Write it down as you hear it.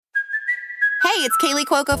Hey, it's Kaylee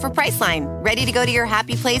Cuoco for Priceline. Ready to go to your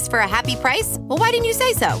happy place for a happy price? Well, why didn't you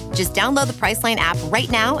say so? Just download the Priceline app right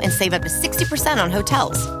now and save up to 60% on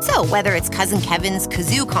hotels. So whether it's Cousin Kevin's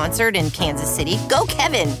Kazoo Concert in Kansas City, go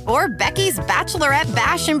Kevin, or Becky's Bachelorette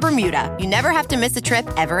Bash in Bermuda, you never have to miss a trip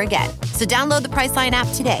ever again. So download the Priceline app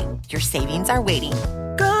today. Your savings are waiting.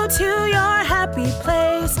 Go to your happy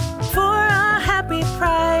place for a happy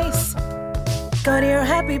price. Go to your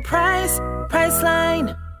happy price,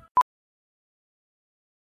 Priceline.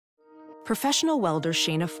 Professional welder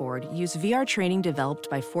Shayna Ford used VR training developed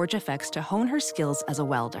by ForgeFX to hone her skills as a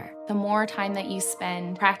welder. The more time that you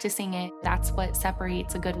spend practicing it, that's what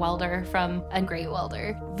separates a good welder from a great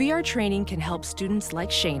welder. VR training can help students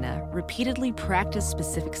like Shayna repeatedly practice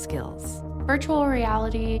specific skills. Virtual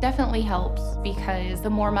reality definitely helps because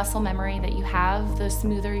the more muscle memory that you have, the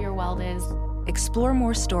smoother your weld is. Explore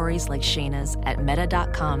more stories like Shayna's at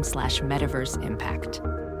meta.com/metaverseimpact.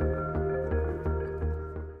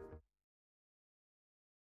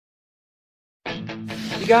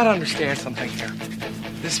 You gotta understand something here.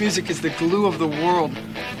 This music is the glue of the world.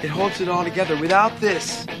 It holds it all together. Without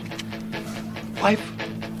this, life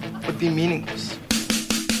would be meaningless.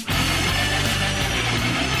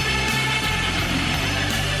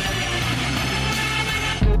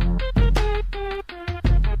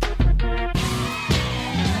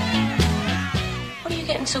 What are you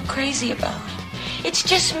getting so crazy about? It's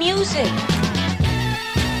just music.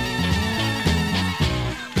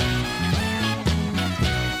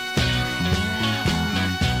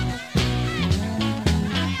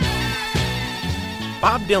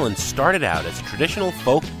 Bob Dylan started out as a traditional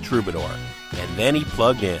folk troubadour, and then he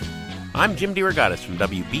plugged in. I'm Jim DeRogatis from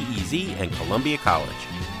WBEZ and Columbia College.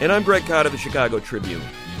 And I'm Greg Codd of the Chicago Tribune.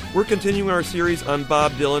 We're continuing our series on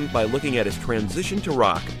Bob Dylan by looking at his transition to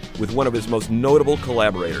rock with one of his most notable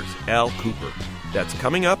collaborators, Al Kooper. That's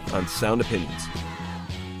coming up on Sound Opinions.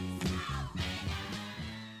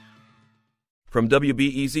 From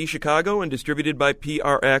WBEZ Chicago and distributed by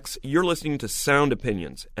PRX, you're listening to Sound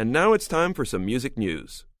Opinions. And now it's time for some music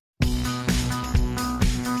news.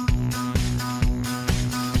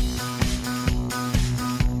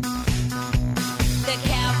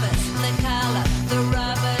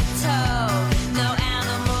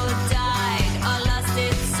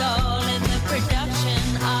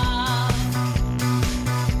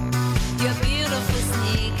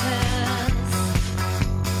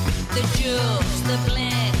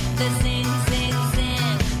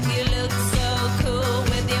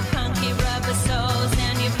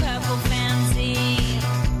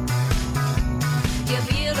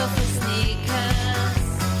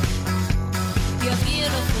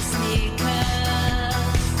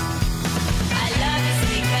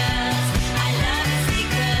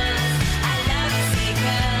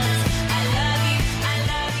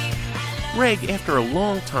 Greg, after a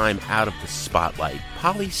long time out of the spotlight,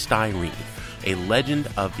 Polly Styrene, a legend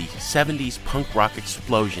of the 70s punk rock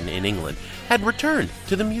explosion in England, had returned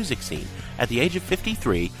to the music scene. At the age of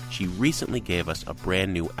 53, she recently gave us a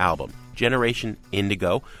brand new album, Generation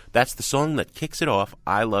Indigo. That's the song that kicks it off,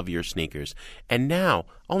 I Love Your Sneakers. And now,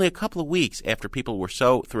 only a couple of weeks after people were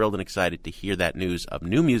so thrilled and excited to hear that news of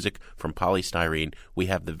new music from Polly Styrene, we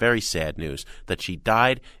have the very sad news that she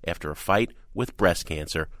died after a fight with breast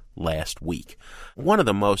cancer last week. One of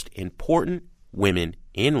the most important women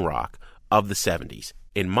in rock of the 70s.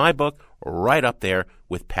 In my book, right up there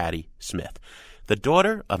with Patti Smith. The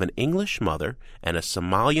daughter of an English mother and a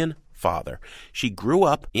Somalian father, she grew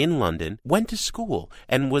up in London, went to school,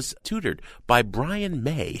 and was tutored by Brian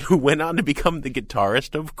May, who went on to become the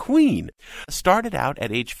guitarist of Queen. Started out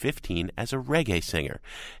at age 15 as a reggae singer,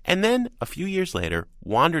 and then a few years later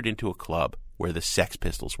wandered into a club where the Sex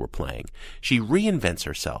Pistols were playing. She reinvents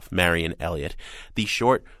herself, Marion Elliott. The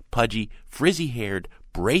short, pudgy, frizzy-haired,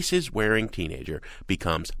 braces-wearing teenager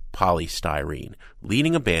becomes Polly Styrene,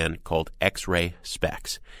 leading a band called X-Ray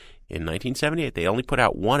Spex. In 1978, they only put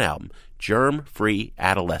out one album, Germ-Free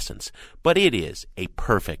Adolescence, but it is a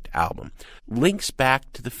perfect album. Links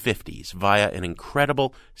back to the 50s via an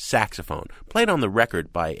incredible saxophone, played on the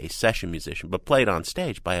record by a session musician, but played on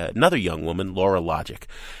stage by another young woman, Laura Logic.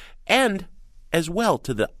 And as well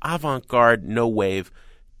to the avant-garde no-wave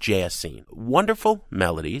jazz scene. Wonderful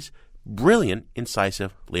melodies, brilliant,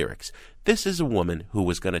 incisive lyrics. This is a woman who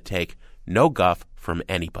was going to take no guff from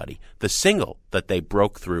anybody. The single that they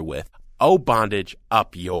broke through with, Oh Bondage,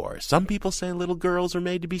 Up Yours. Some people say little girls are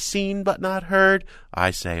made to be seen but not heard.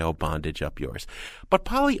 I say, oh bondage, up yours. But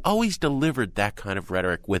Polly always delivered that kind of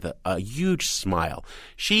rhetoric with a huge smile.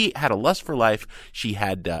 She had a lust for life. She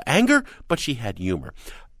had anger, but she had humor.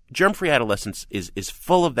 Germ-Free Adolescence is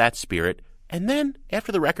full of that spirit, And then,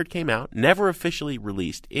 after the record came out, never officially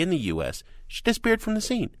released in the U.S., she disappeared from the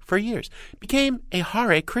scene for years, became a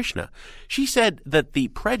Hare Krishna. She said that the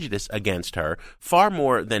prejudice against her, far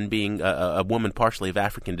more than being a woman partially of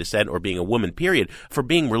African descent or being a woman, period, for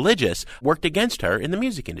being religious, worked against her in the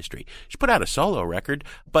music industry. She put out a solo record,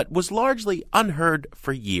 but was largely unheard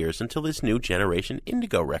for years until this new Generation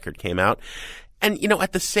Indigo record came out. And,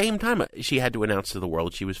 at the same time, she had to announce to the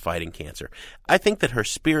world she was fighting cancer. I think that her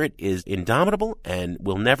spirit is indomitable and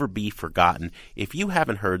will never be forgotten. If you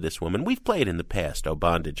haven't heard this woman, we've played in the past, Oh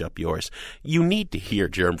Bondage Up Yours. You need to hear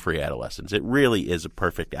Germ-Free Adolescence. It really is a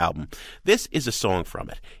perfect album. This is a song from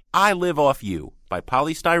it. I Live Off You by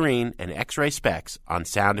Poly Styrene and X-Ray Specs on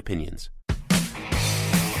Sound Opinions.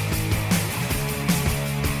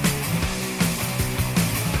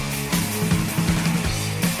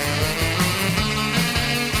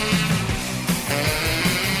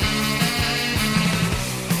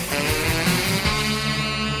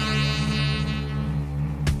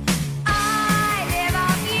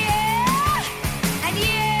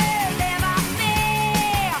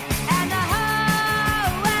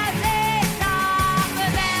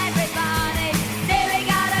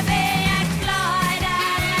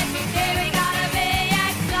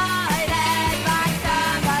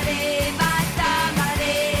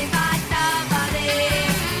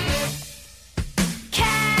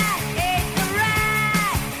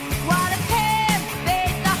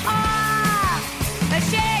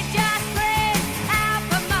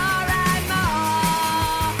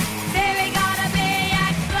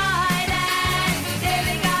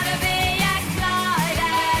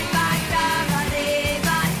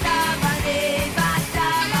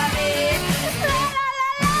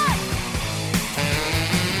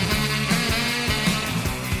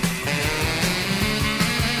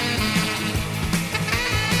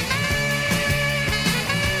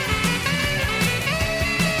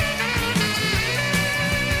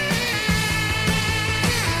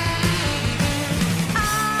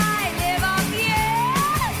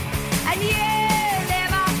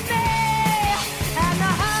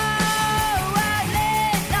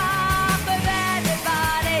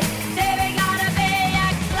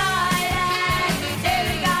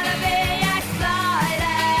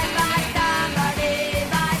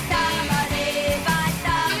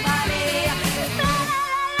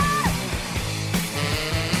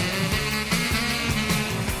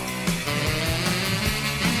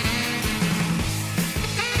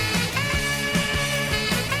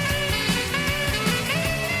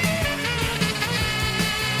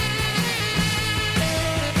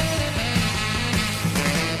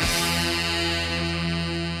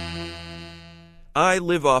 I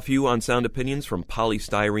Live Off You on Sound Opinions from Poly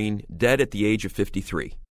Styrene, dead at the age of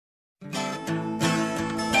 53.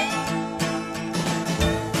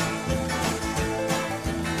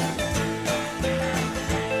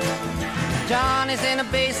 John is in the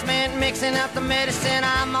basement mixing up the medicine.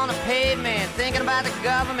 I'm on the pavement thinking about the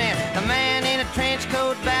government. The man in a trench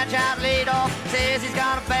coat, badge out, laid off, says he's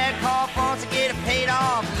got a bad cough, wants to get it paid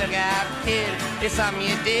off. Look out, kid, it's something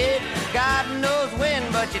you did. God knows when,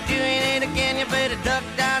 but you're doing it again. You better duck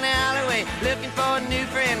down the alleyway looking for a new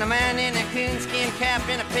friend. The man in a coonskin cap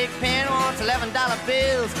and a pig pen wants $11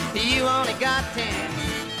 bills. You only got 10.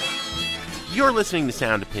 You're listening to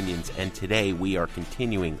Sound Opinions, and today we are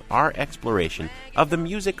continuing our exploration of the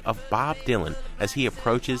music of Bob Dylan as he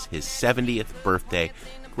approaches his 70th birthday.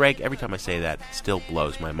 Greg, every time I say that, it still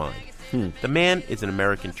blows my mind. The man is an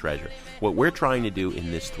American treasure. What we're trying to do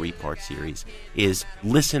in this 3-part series is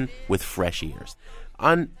listen with fresh ears.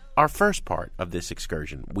 On our first part of this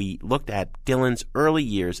excursion, we looked at Dylan's early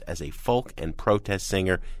years as a folk and protest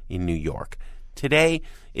singer in New York. Today,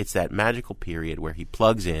 it's that magical period where he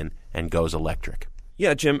plugs in and goes electric.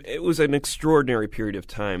 Yeah, Jim, it was an extraordinary period of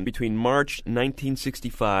time. Between March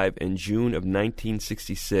 1965 and June of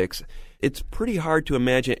 1966, it's pretty hard to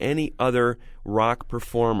imagine any other rock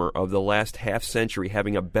performer of the last half century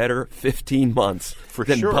having a better 15 months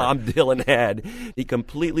than Bob Dylan had. He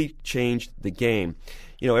completely changed the game.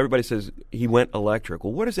 You know, everybody says he went electric.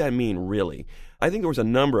 Well, what does that mean, really? I think there was a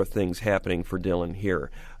number of things happening for Dylan here.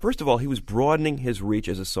 First of all, he was broadening his reach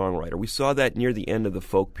as a songwriter. We saw that near the end of the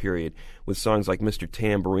folk period with songs like Mr.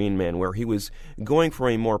 Tambourine Man, where he was going for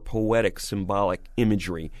a more poetic, symbolic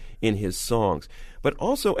imagery in his songs. But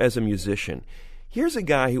also as a musician, Here's a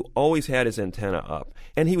guy who always had his antenna up,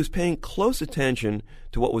 and he was paying close attention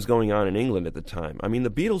to what was going on in England at the time. I mean,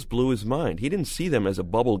 the Beatles blew his mind. He didn't see them as a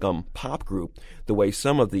bubblegum pop group the way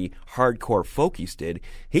some of the hardcore folkies did.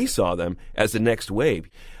 He saw them as the next wave.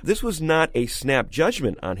 This was not a snap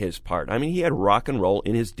judgment on his part. I mean, he had rock and roll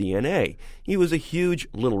in his DNA. He was a huge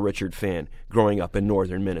Little Richard fan growing up in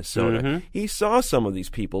northern Minnesota. Mm-hmm. He saw some of these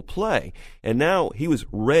people play, and now he was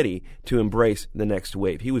ready to embrace the next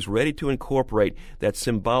wave. He was ready to incorporate that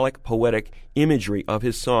symbolic, poetic imagery of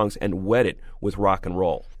his songs and wed it with rock and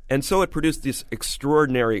roll. And so it produced this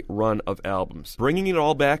extraordinary run of albums, bringing it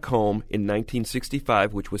all back home in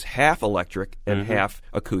 1965, which was half electric and half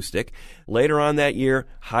acoustic. Later on that year,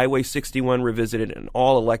 Highway 61 revisited, an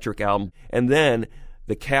all-electric album, and then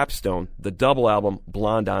the capstone, the double album,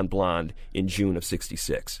 Blonde on Blonde, in June of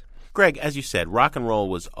 '66. Greg, as you said, rock and roll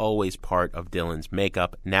was always part of Dylan's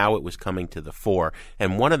makeup. Now it was coming to the fore,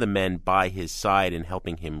 and one of the men by his side in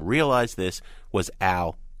helping him realize this was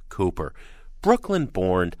Al Kooper.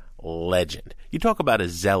 Brooklyn-born legend. You talk about a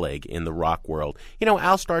Zelig in the rock world. You know,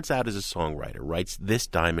 Al starts out as a songwriter, writes This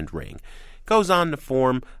Diamond Ring, goes on to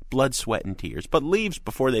form Blood, Sweat, and Tears, but leaves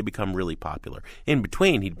before they become really popular. In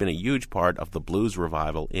between, he'd been a huge part of the blues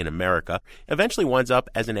revival in America, eventually winds up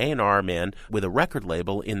as an A&R man with a record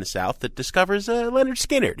label in the South that discovers Leonard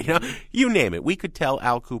Skinner. You name it. We could tell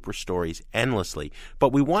Al Kooper stories endlessly,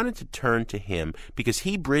 but we wanted to turn to him because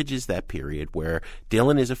he bridges that period where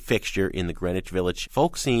Dylan is a fixture in the Greenwich Village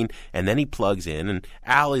folk scene, and then he plugs in, and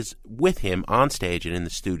Al is with him on stage and in the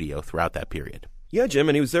studio throughout that period. Yeah, Jim,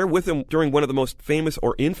 and he was there with him during one of the most famous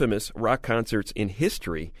or infamous rock concerts in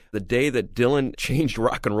history, the day that Dylan changed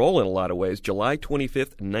rock and roll in a lot of ways, July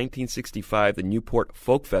 25th, 1965, the Newport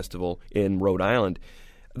Folk Festival in Rhode Island.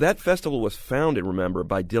 That festival was founded, remember,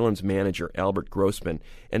 by Dylan's manager, Albert Grossman,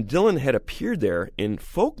 and Dylan had appeared there in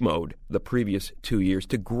folk mode the previous 2 years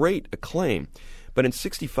to great acclaim. But in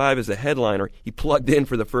 '65, as a headliner, he plugged in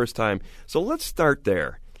for the first time. So let's start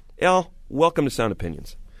there. Al, welcome to Sound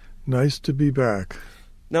Opinions. Nice to be back.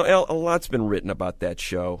 Now, Al, a lot's been written about that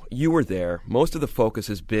show. You were there. Most of the focus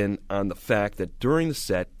has been on the fact that during the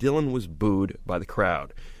set, Dylan was booed by the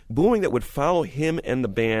crowd. Booing that would follow him and the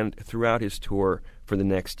band throughout his tour for the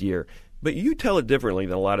next year. But you tell it differently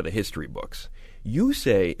than a lot of the history books. You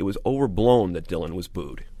say it was overblown that Dylan was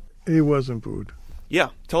booed. He wasn't booed. Yeah,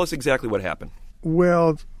 tell us exactly what happened.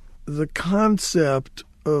 Well, the concept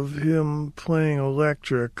of him playing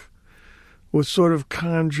electric was sort of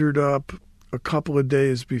conjured up a couple of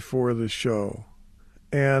days before the show.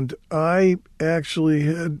 And I actually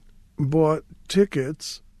had bought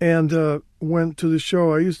tickets and went to the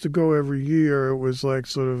show. I used to go every year. It was like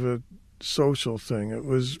sort of a social thing. It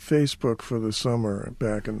was Facebook for the summer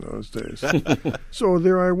back in those days. So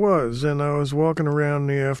there I was, and I was walking around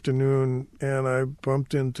in the afternoon, and I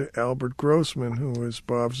bumped into Albert Grossman, who was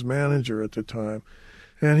Bob's manager at the time.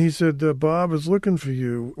 And he said, Bob is looking for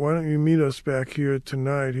you. Why don't you meet us back here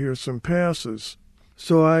tonight? Here's some passes.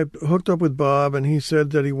 So I hooked up with Bob, and he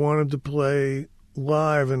said that he wanted to play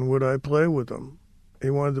live, and would I play with him?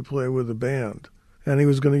 He wanted to play with a band. And he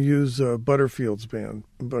was going to use Butterfield's band,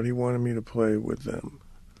 but he wanted me to play with them.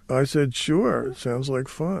 I said, sure, sounds like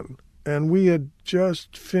fun. And we had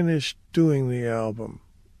just finished doing the album.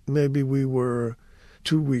 Maybe we were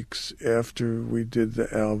 2 weeks after we did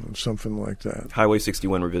the album, something like that. Highway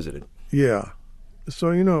 61 revisited. Yeah. So,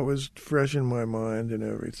 it was fresh in my mind and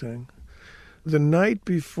everything. The night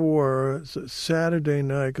before, Saturday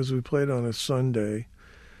night, because we played on a Sunday,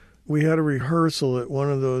 we had a rehearsal at one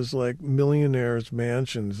of those, millionaires'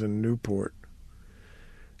 mansions in Newport.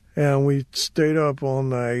 And we stayed up all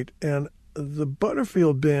night, and the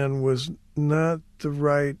Butterfield band was not the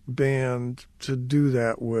right band to do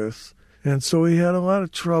that with. And so we had a lot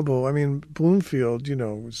of trouble. I mean, Bloomfield,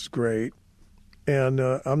 was great. And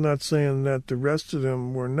I'm not saying that the rest of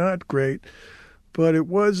them were not great, but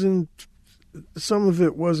some of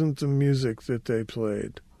it wasn't the music that they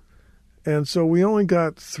played. And so we only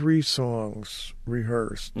got 3 songs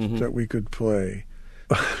rehearsed that we could play.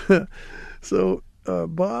 So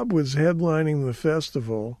Bob was headlining the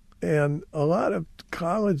festival, and a lot of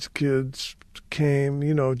college kids came,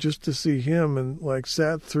 just to see him and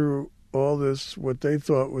sat through all this, what they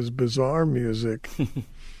thought was bizarre music,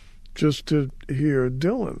 just to hear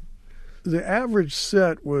Dylan. The average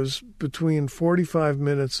set was between 45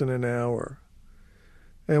 minutes and an hour.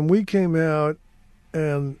 And we came out,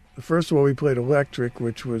 and first of all, we played electric,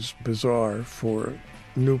 which was bizarre for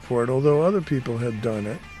Newport, although other people had done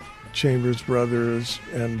it. Chambers Brothers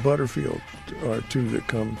and Butterfield are 2 that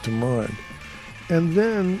come to mind. And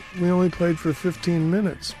then we only played for 15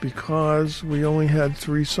 minutes because we only had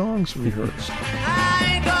 3 songs rehearsed.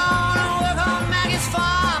 I ain't gonna work on Maggie's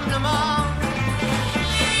farm no more.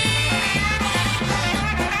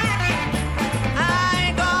 I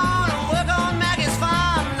ain't gonna work on Maggie's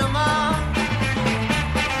farm no more.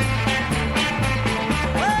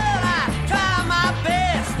 Well, I try my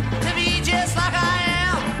best to be just like I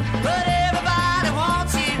am, but everybody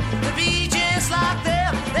wants you to be just like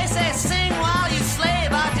them. They say sing while you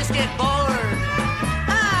slave, I just get bored.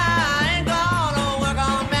 I ain't gonna work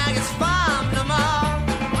on Maggie's farm no more.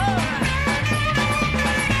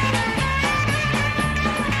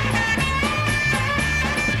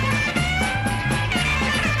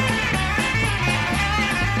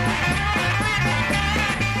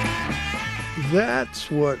 That's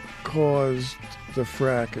what caused the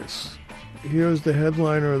fracas. Here's the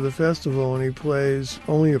headliner of the festival, and he plays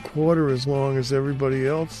only a quarter as long as everybody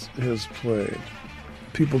else has played.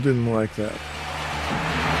 People didn't like that.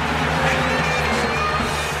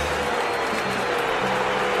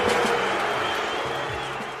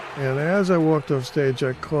 And as I walked off stage,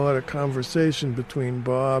 I caught a conversation between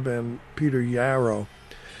Bob and Peter Yarrow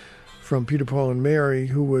from Peter, Paul, and Mary,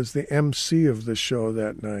 who was the MC of the show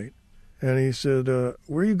that night. And he said, where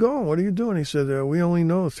are you going? What are you doing? He said, we only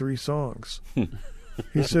know 3 songs.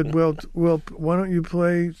 He said, well, why don't you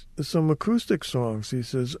play some acoustic songs? He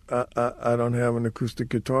says, I don't have an acoustic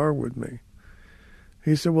guitar with me.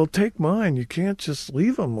 He said, well, take mine. You can't just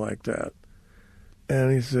leave them like that.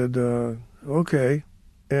 And he said, okay.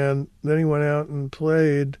 And then he went out and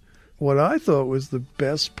played what I thought was the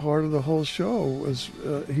best part of the whole show. Was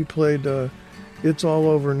he played It's All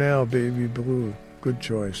Over Now, Baby Blue. Good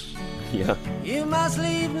choice. Yeah. You must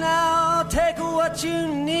leave now, take what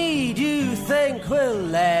you need, you think will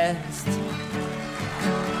last.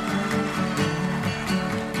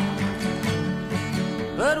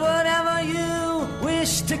 But whatever you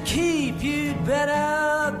wish to keep, you'd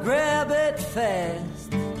better grab it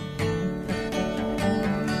fast.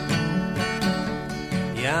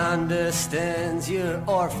 Yonder stands your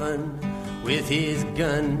orphan with his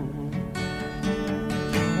gun,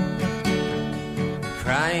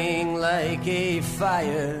 crying like a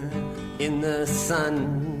fire in the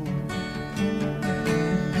sun.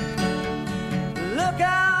 Look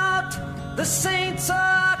out, the saints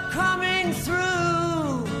are coming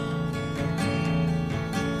through,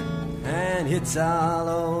 and it's all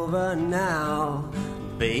over now,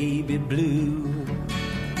 baby blue.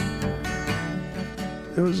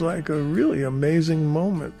 It was like a really amazing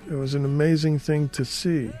moment. It was an amazing thing to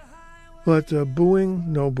see. But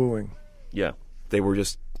booing, no booing. Yeah. They were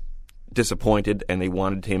just disappointed, and they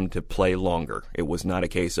wanted him to play longer. It was not a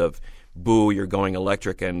case of, boo, you're going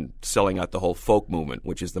electric, and selling out the whole folk movement,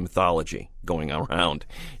 which is the mythology going around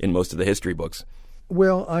in most of the history books.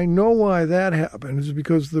 Well, I know why that happened. It's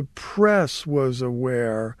because the press was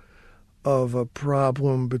aware of a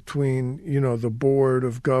problem between, the Board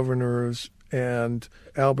of Governors and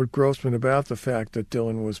Albert Grossman about the fact that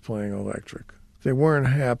Dylan was playing electric. They weren't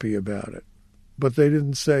happy about it, but they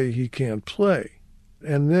didn't say he can't play.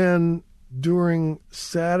 And then during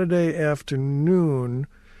Saturday afternoon,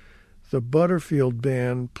 the Butterfield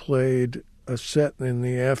Band played a set in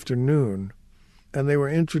the afternoon, and they were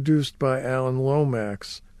introduced by Alan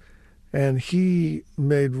Lomax, and he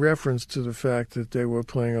made reference to the fact that they were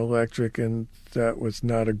playing electric, and that was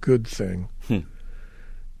not a good thing.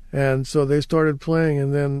 And so they started playing,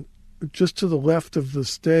 and then just to the left of the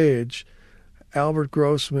stage, Albert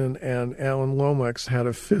Grossman and Alan Lomax had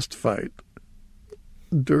a fist fight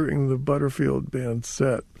during the Butterfield Band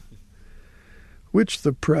set, which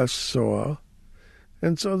the press saw.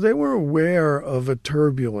 And so they were aware of a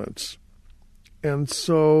turbulence. And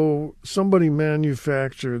so somebody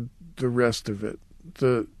manufactured the rest of it.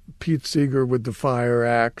 The Pete Seeger with the fire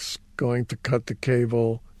axe going to cut the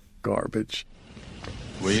cable, garbage.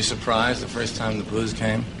 Were you surprised the first time the Blues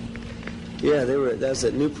came? Yeah, that was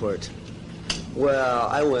at Newport. Well,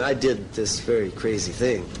 I did this very crazy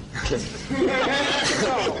thing.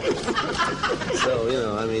 So,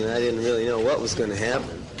 I didn't really know what was going to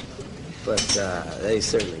happen. But they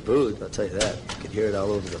certainly booed, I'll tell you that. You could hear it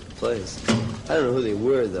all over the place. I don't know who they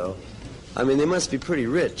were, though. They must be pretty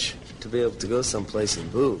rich to be able to go someplace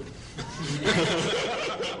and boo.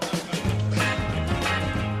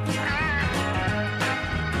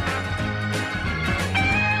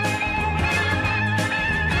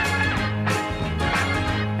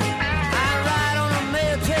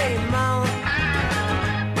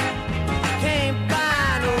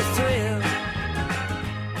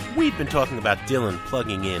 We've been talking about Dylan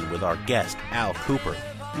plugging in with our guest, Al Kooper.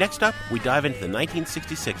 Next up, we dive into the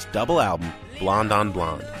 1966 double album, Blonde on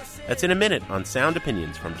Blonde. That's in a minute on Sound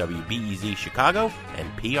Opinions from WBEZ Chicago and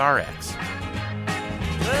PRX.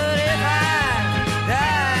 But if I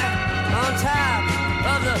die on top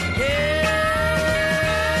of the hill,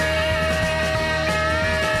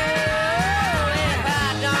 if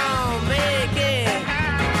I don't make it,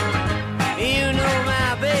 you know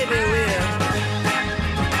my baby will.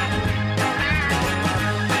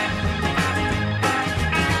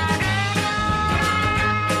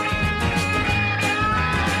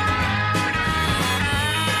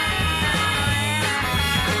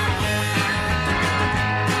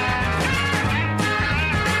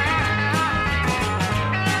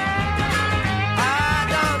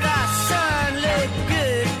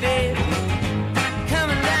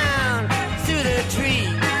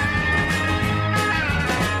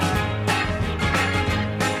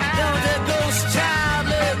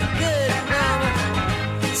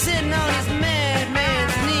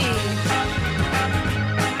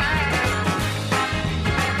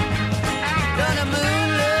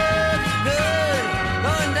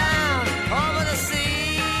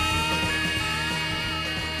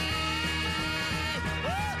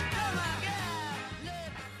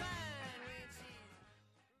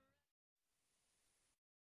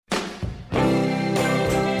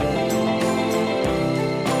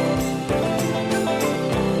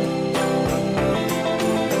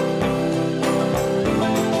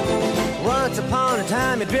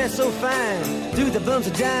 You dress so fine, do the bumps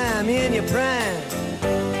of dime in your prime.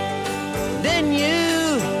 Then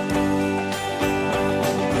you,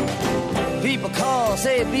 people call,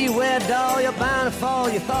 say beware doll, you're bound to fall.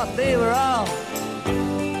 You thought they were all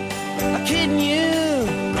kidding you.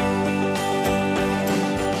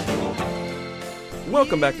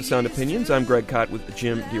 Welcome back to Sound Opinions. I'm Greg Kot with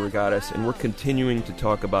Jim DeRogatis, and we're continuing to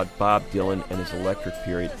talk about Bob Dylan and his electric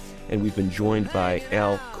period. And we've been joined by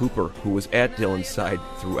Al Kooper, who was at Dylan's side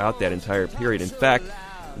throughout that entire period. In fact,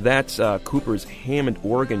 that's Cooper's Hammond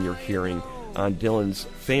organ you're hearing on Dylan's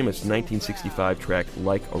famous 1965 track,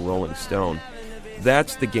 Like a Rolling Stone.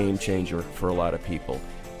 That's the game changer for a lot of people.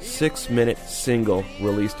 6-minute single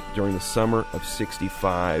released during the summer of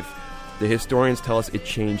 65. The historians tell us it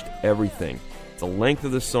changed everything. The length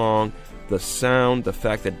of the song, the sound, the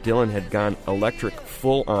fact that Dylan had gone electric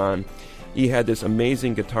full on. He had this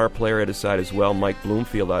amazing guitar player at his side as well, Mike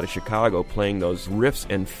Bloomfield out of Chicago, playing those riffs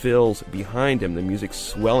and fills behind him, the music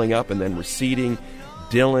swelling up and then receding.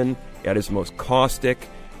 Dylan at his most caustic.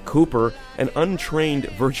 Cooper, an untrained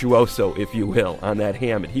virtuoso, if you will, on that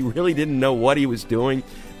Hammond. He really didn't know what he was doing,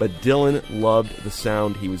 but Dylan loved the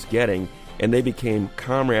sound he was getting, and they became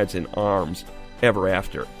comrades in arms ever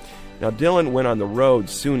after. Now, Dylan went on the road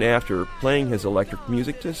soon after, playing his electric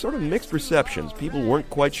music to sort of mixed receptions. People weren't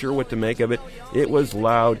quite sure what to make of it. It was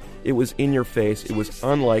loud. It was in your face. It was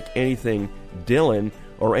unlike anything Dylan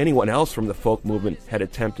or anyone else from the folk movement had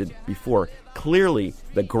attempted before. Clearly,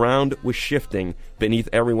 the ground was shifting beneath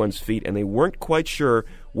everyone's feet, and they weren't quite sure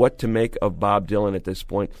what to make of Bob Dylan at this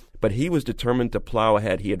point. But he was determined to plow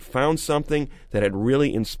ahead. He had found something that had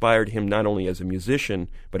really inspired him not only as a musician,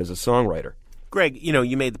 but as a songwriter. Greg,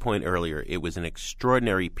 you made the point earlier. It was an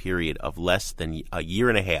extraordinary period of less than a year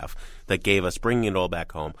and a half that gave us Bringing It All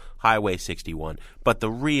Back Home, Highway 61. But the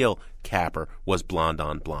real capper was Blonde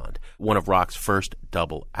on Blonde, one of rock's first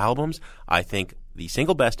double albums. I think the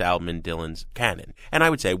single best album in Dylan's canon, and I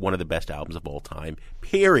would say one of the best albums of all time,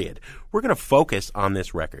 period. We're going to focus on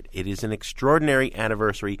this record. It is an extraordinary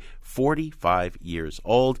anniversary, 45 years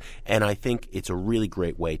old, and I think it's a really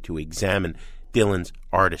great way to examine Dylan's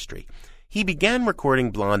artistry. He began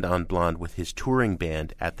recording Blonde on Blonde with his touring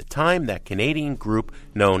band at the time, that Canadian group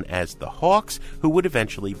known as the Hawks, who would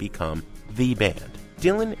eventually become The Band.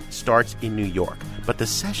 Dylan starts in New York, but the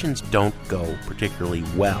sessions don't go particularly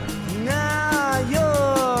well. Now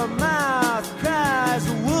your mouth cries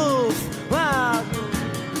wolf. Wow.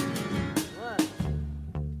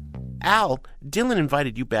 Al, Dylan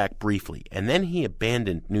invited you back briefly, and then he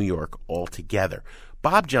abandoned New York altogether.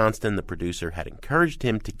 Bob Johnston, the producer, had encouraged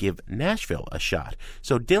him to give Nashville a shot.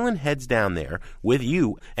 So Dylan heads down there with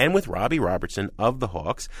you and with Robbie Robertson of the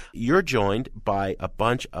Hawks. You're joined by a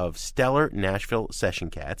bunch of stellar Nashville session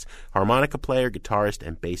cats: harmonica player, guitarist,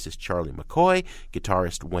 and bassist Charlie McCoy,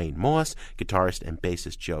 guitarist Wayne Moss, guitarist and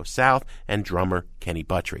bassist Joe South, and drummer Kenny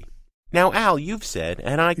Buttrey. Now, Al, you've said,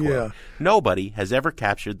 and I quote, nobody has ever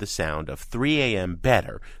captured the sound of 3 a.m.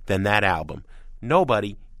 better than that album.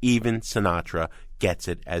 Nobody, even Sinatra, gets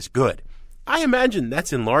it as good. I imagine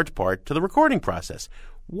that's in large part to the recording process.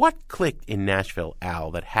 What clicked in Nashville,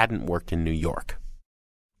 Al, that hadn't worked in New York?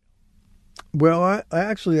 Well,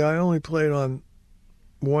 I only played on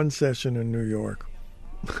one session in New York.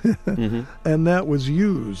 And that was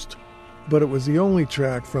used. But it was the only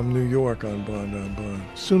track from New York on Bon Don Bon.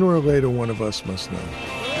 Sooner or later, one of us must know.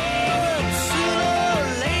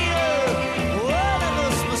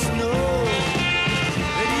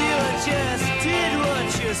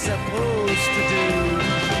 Supposed to do.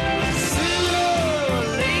 Sooner or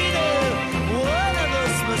later, one of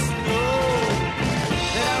us must know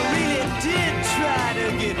that I really did try to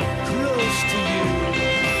get close to you.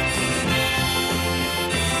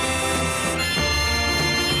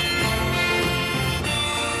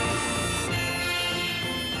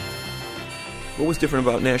 What was different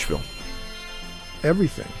about Nashville?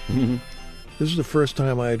 Everything. This is the first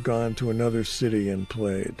time I had gone to another city and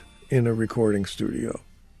played in a recording studio.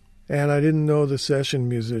 And I didn't know the session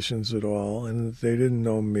musicians at all, and they didn't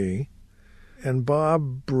know me. And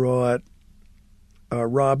Bob brought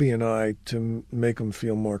Robbie and I to make them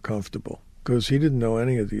feel more comfortable, because he didn't know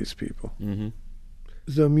any of these people.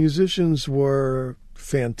 The musicians were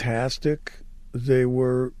fantastic. They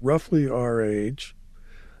were roughly our age,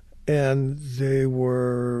 and they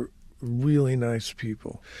were really nice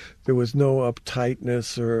people. There was no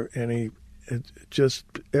uptightness or any... It just,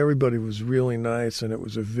 everybody was really nice, and it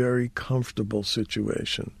was a very comfortable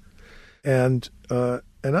situation. And I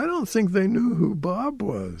don't think they knew who Bob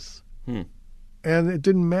was. And it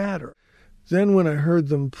didn't matter. Then when I heard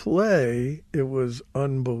them play, it was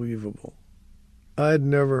unbelievable. I'd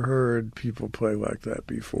never heard people play like that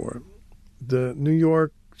before. The New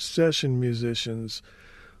York session musicians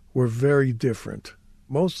were very different,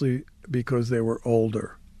 mostly because they were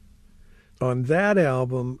older. On that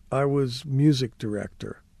album, I was music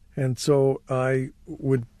director, and so I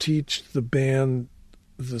would teach the band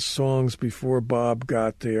the songs before Bob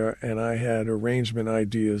got there, and I had arrangement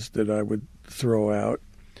ideas that I would throw out,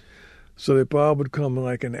 so that Bob would come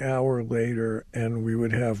like an hour later, and we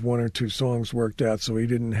would have one or two songs worked out, so he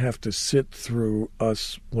didn't have to sit through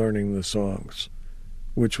us learning the songs,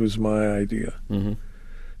 which was my idea.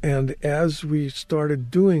 And as we started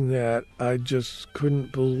doing that, I just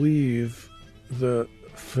couldn't believe the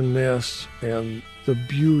finesse and the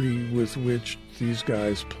beauty with which these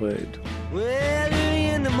guys played. Well, early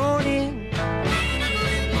in the morning,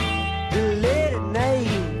 late at night,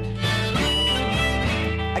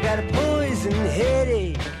 I got a poison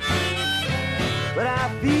headache, but I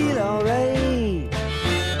feel alright.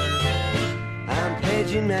 I'm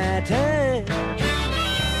pledging my time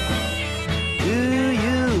to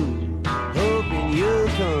you, hoping you'll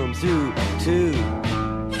come through too.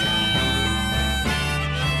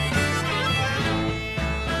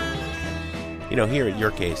 You know, here in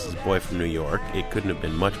your case, as Boy from New York, it couldn't have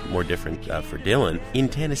been much more different for Dylan in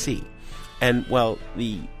Tennessee. And while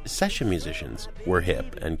the session musicians were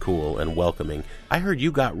hip and cool and welcoming, I heard you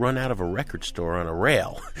got run out of a record store on a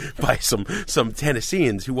rail by some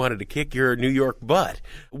Tennesseans who wanted to kick your New York butt.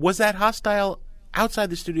 Was that hostile outside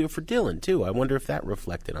the studio for Dylan, too? I wonder if that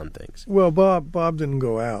reflected on things. Well, Bob didn't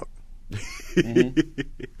go out. You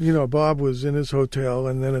know, Bob was in his hotel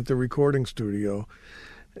and then at the recording studio.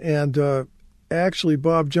 And actually,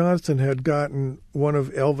 Bob Johnston had gotten one of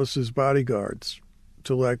Elvis's bodyguards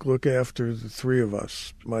to, like, look after the three of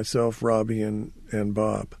us, myself, Robbie, and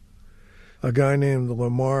Bob. A guy named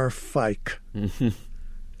Lamar Fike,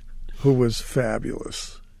 who was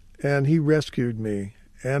fabulous. And he rescued me,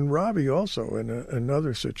 and Robbie also, in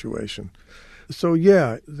another situation. So,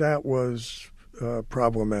 yeah, that was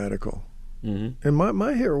problematical. And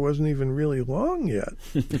my hair wasn't even really long yet.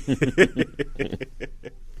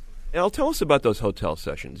 Al, tell us about those hotel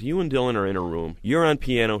sessions. You and Dylan are in a room. You're on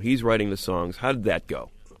piano. He's writing the songs. How did that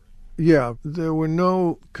go? Yeah, there were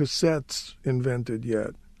no cassettes invented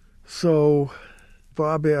yet. So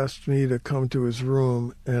Bob asked me to come to his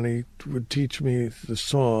room, and he would teach me the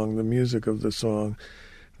song, the music of the song.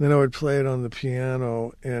 Then I would play it on the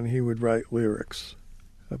piano, and he would write lyrics.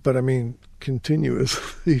 But, I mean,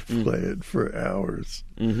 continuously play it for hours.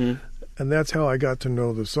 And that's how I got to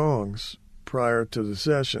know the songs prior to the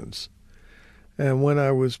sessions. And when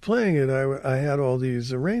I was playing it, I had all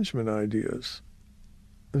these arrangement ideas.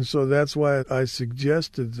 And so that's why I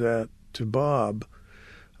suggested that to Bob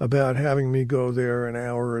about having me go there an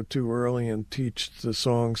hour or two early and teach the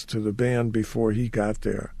songs to the band before he got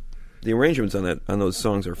there. The arrangements on those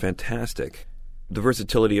songs are fantastic. The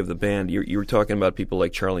versatility of the band, you were talking about people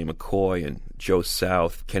like Charlie McCoy and Joe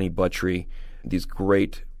South, Kenny Buttrey, these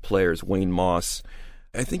great players, Wayne Moss.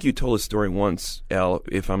 I think you told a story once, Al,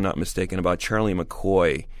 if I'm not mistaken, about Charlie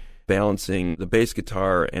McCoy balancing the bass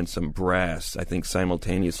guitar and some brass, I think,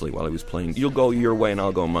 simultaneously while he was playing. You'll go your way and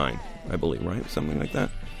I'll go mine, I believe, right? Something like that?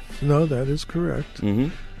 No, that is correct.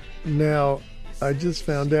 Now, I just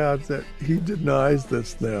found out that he denies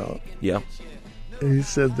this now. Yeah. He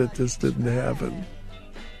said that this didn't happen.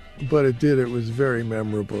 But it did. It was very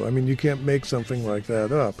memorable. I mean, you can't make something like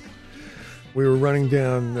that up. We were running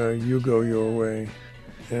down You Go Your Way,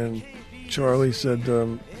 and Charlie said,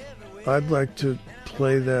 I'd like to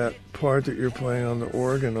play that part that you're playing on the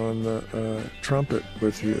organ on the trumpet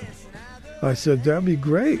with you. I said, that'd be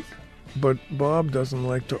great, but Bob doesn't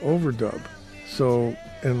like to overdub. So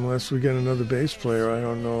unless we get another bass player, I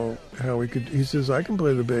don't know how we could. He says, I can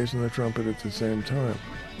play the bass and the trumpet at the same time.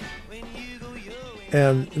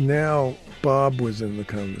 And now Bob was in the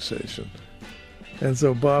conversation. And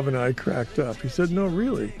so Bob and I cracked up. He said, no,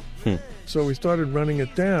 really. So we started running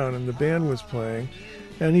it down, and the band was playing.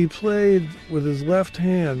 And he played with his left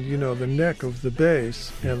hand, the neck of the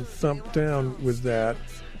bass, and thumped down with that.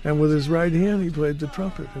 And with his right hand, he played the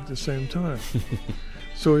trumpet at the same time.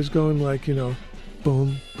 So he's going like, boom,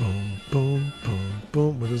 boom, boom, boom,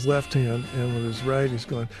 boom, with his left hand. And with his right, he's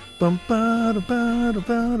going, bum, ba, da, ba, da,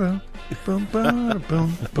 ba, da. Bum, ba, da,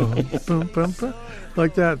 bum, bum, bum, bum, bum,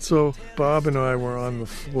 like that. So Bob and I were on the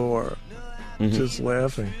floor, just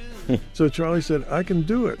laughing. So Charlie said, I can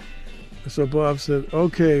do it. So Bob said,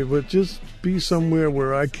 okay, but just be somewhere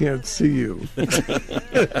where I can't see you.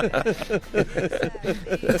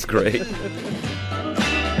 That's great.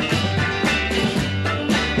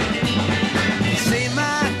 Say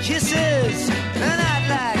my kisses, they're not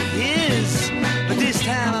like his, but this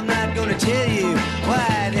time I'm not gonna tell you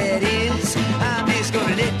why that is. I'm just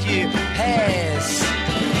gonna let you pass.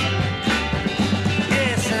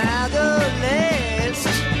 Yes, and I'll go last,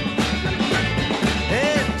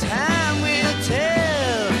 and time will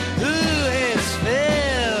tell who has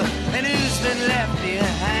fell and who's been left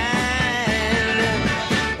behind.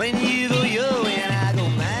 When you go your way and I go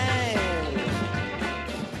mine.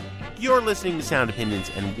 You're listening to Sound Opinions,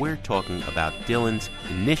 and we're talking about Dylan's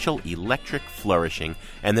initial electric flourishing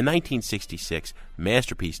and the 1966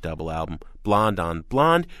 masterpiece double album, Blonde on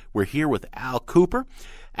Blonde. We're here with Al Kooper.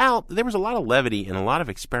 Al, there was a lot of levity and a lot of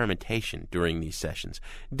experimentation during these sessions.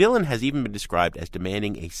 Dylan has even been described as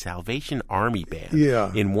demanding a Salvation Army band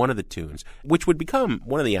in one of the tunes, which would become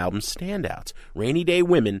one of the album's standouts, Rainy Day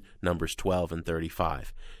Women, numbers 12 and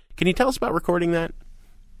 35. Can you tell us about recording that?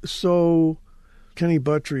 So Kenny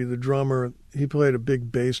Buttrey, the drummer, he played a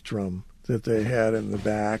big bass drum that they had in the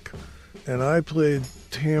back, and I played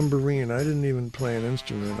tambourine. I didn't even play an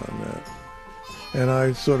instrument on that. And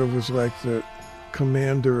I sort of was like the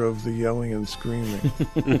commander of the yelling and screaming.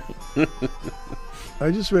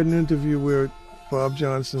 I just read an interview where Bob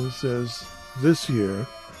Johnson says this year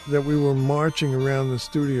that we were marching around the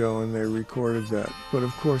studio and they recorded that. But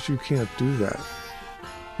of course you can't do that.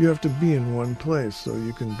 You have to be in one place so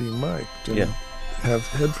you can be mic'd and have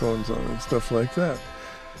headphones on and stuff like that.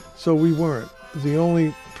 So we weren't. The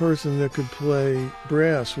only person that could play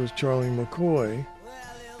brass was Charlie McCoy,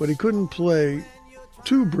 but he couldn't play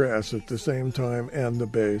two brass at the same time and the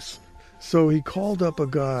bass. So he called up a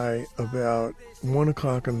guy about 1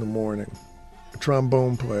 o'clock in the morning, a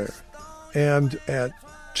trombone player. And at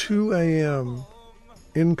 2 a.m.,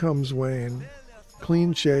 in comes Wayne,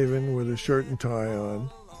 clean-shaven with a shirt and tie on,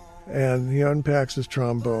 and he unpacks his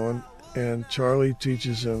trombone, and Charlie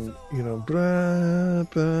teaches him, blah,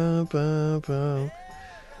 blah, blah, blah.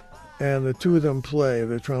 And the two of them play,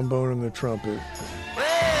 the trombone and the trumpet.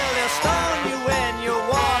 Well, they'll stone you when you're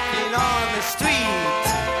walking on the street.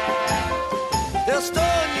 They'll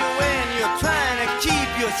stone you when you're trying to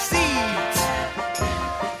keep your seat.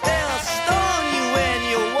 They'll stone you when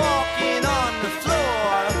you're walking on the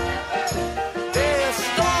floor. They'll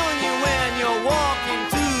stone you when you're walking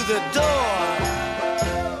through the door.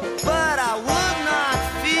 But I would not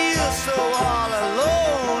feel so all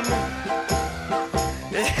alone.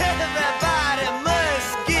 Everybody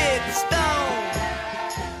must get stoned.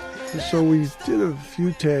 So we did a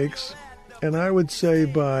few takes, and I would say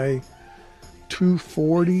by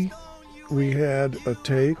 2:40 we had a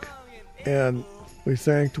take, and we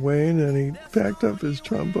thanked Wayne, and he packed up his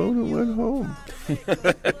trombone and went home.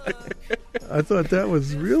 I thought that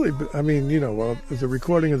was really, the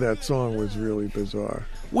recording of that song was really bizarre.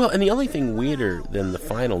 Well, and the only thing weirder than the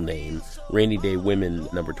final name, Rainy Day Women,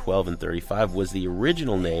 number 12 and 35, was the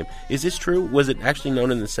original name. Is this true? Was it actually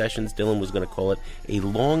known in the sessions Dylan was going to call it a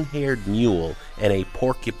long-haired mule and a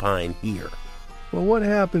porcupine here? Well, what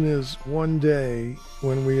happened is one day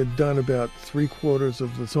when we had done about 3/4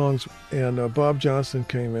 of the songs, and Bob Johnson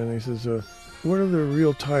came in and he says, what are the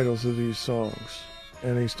real titles of these songs?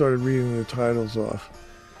 And he started reading the titles off.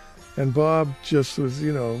 And Bob just was,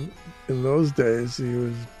 in those days, he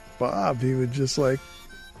was Bob. He would just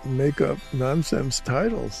make up nonsense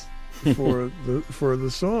titles. for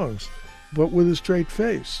the songs, but with a straight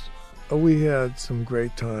face. We had some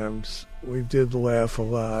great times. We did laugh a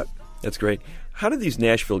lot. That's great. How did these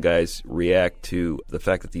Nashville guys react to the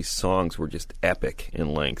fact that these songs were just epic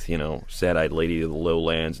in length? You know, Sad-Eyed Lady of the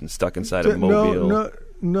Lowlands and Stuck Inside a Mobile.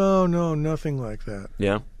 No, nothing like that.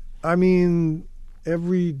 Yeah? I mean,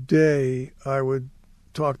 every day I would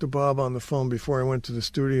talk to Bob on the phone before I went to the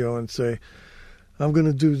studio and say, I'm going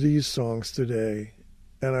to do these songs today.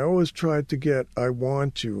 And I always tried to get I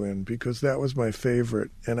Want You in because that was my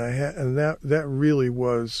favorite. And that really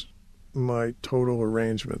was my total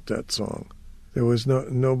arrangement, that song. There was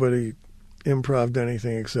nobody improv'd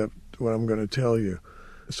anything except what I'm going to tell you.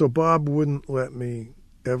 So Bob wouldn't let me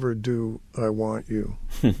ever do I Want You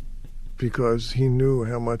because he knew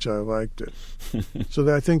how much I liked it.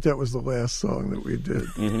 So I think that was the last song that we did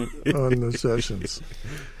on the sessions.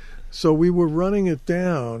 So we were running it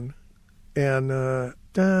down, and da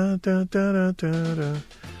da da da da da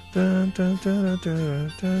da da da da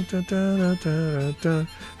da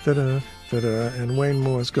da da, and Wayne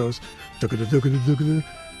Morse goes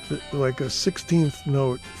like a 16th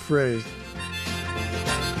note phrase.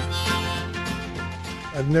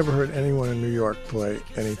 I've never heard anyone in New York play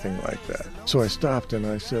anything like that. So I stopped and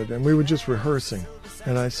I said, and we were just rehearsing,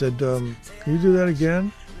 and I said, can you do that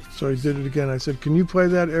again? So he did it again. I said, can you play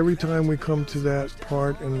that every time we come to that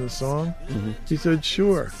part in the song? Mm-hmm. He said,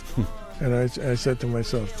 sure. And I said to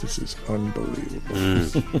myself, this is unbelievable.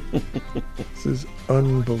 This is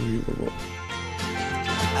unbelievable.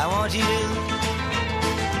 I want you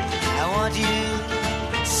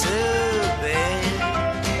so bad.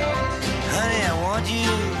 Honey, I want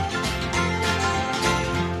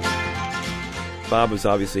you. Bob was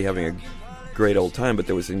obviously having a great old time, but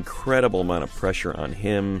there was an incredible amount of pressure on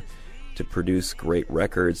him to produce great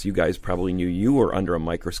records. You guys probably knew you were under a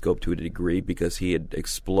microscope to a degree because he had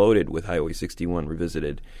exploded with Highway 61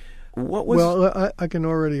 Revisited. What was... Well, I can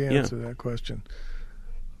already answer that question.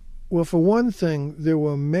 Well, for one thing, there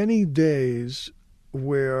were many days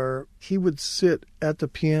where he would sit at the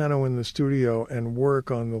piano in the studio and work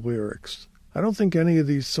on the lyrics. I don't think any of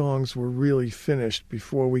these songs were really finished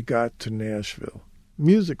before we got to Nashville.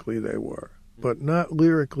 Musically they were, but not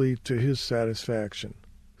lyrically to his satisfaction.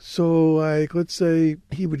 So, like, let's say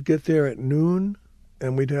he would get there at noon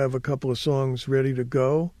and we'd have a couple of songs ready to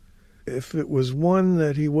go. If it was one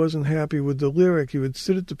that he wasn't happy with the lyric, he would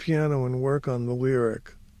sit at the piano and work on the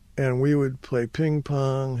lyric. And we would play ping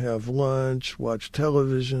pong, have lunch, watch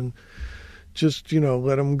television, just,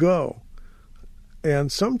 let him go.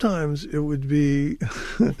 And sometimes it would be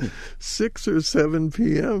 6 or 7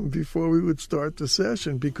 p.m. before we would start the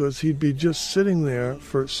session because he'd be just sitting there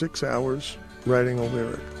for 6 hours writing a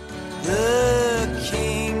lyric. The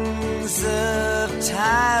kings of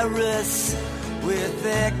Tyrus with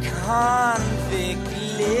their convict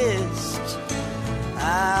list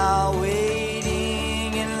are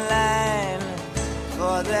waiting in line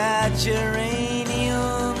for that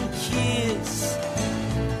geranium kiss.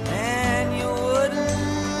 And you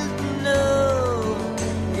wouldn't know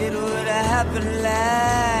it would happen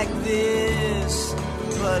like this.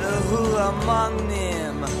 But who among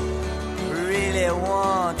them really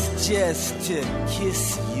wants just to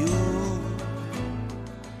kiss you?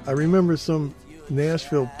 I remember some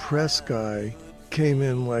Nashville press guy came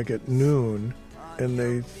in like at noon and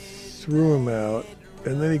they threw him out,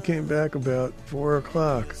 and then he came back about 4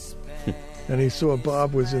 o'clock and he saw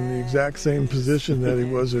Bob was in the exact same position that he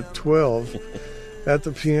was at 12 at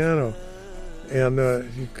the piano, and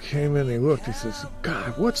he came in and he looked, he says,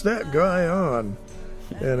 God, what's that guy on?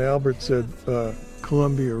 And Albert said,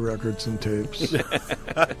 Columbia Records and Tapes.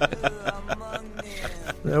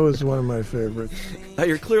 That was one of my favorites. Now,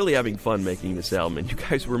 you're clearly having fun making this album, and you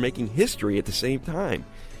guys were making history at the same time.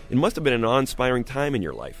 It must have been an awe-inspiring time in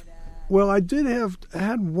your life. Well, I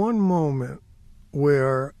had one moment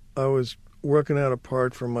where I was working out a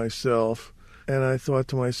part for myself, and I thought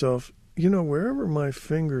to myself, wherever my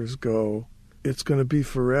fingers go, it's going to be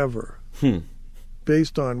forever,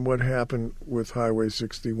 based on what happened with Highway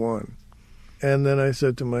 61. And then I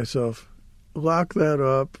said to myself, lock that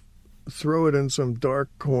up, throw it in some dark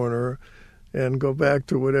corner, and go back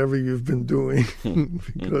to whatever you've been doing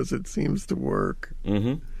because it seems to work.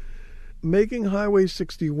 Mm-hmm. Making Highway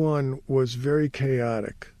 61 was very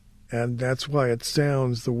chaotic, and that's why it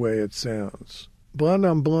sounds the way it sounds. Blonde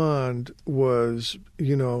on Blonde was,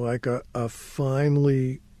 like a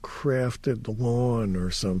finely crafted lawn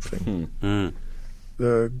or something. Mm.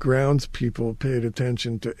 The groundspeople paid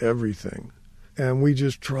attention to everything, and we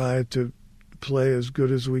just tried to play as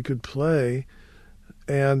good as we could play.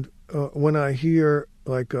 And when I hear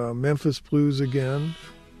like Memphis Blues again,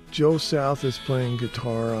 Joe South is playing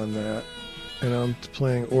guitar on that, and I'm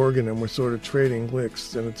playing organ, and we're sort of trading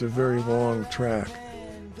licks, and it's a very long track.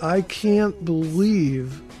 I can't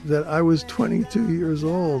believe that I was 22 years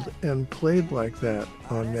old and played like that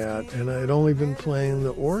on that, and I'd only been playing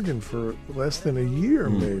the organ for less than a year,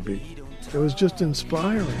 maybe. It was just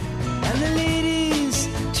inspiring. And the ladies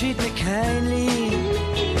treat me kindly,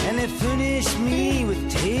 and they furnish me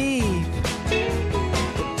with tape.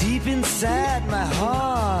 But deep inside my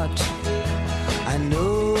heart, I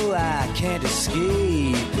know I can't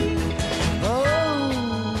escape.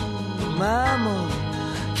 Oh, Mama,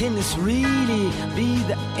 can this really be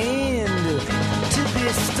the end? To be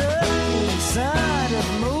stuck inside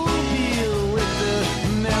of Mobile with the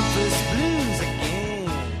Memphis Blues again.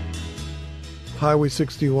 Highway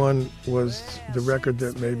 61 was the record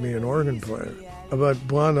that made me an organ player. But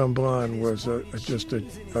Blonde on Blonde was just a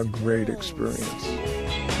great experience.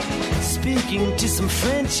 Speaking to some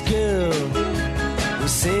French girl who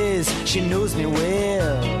says she knows me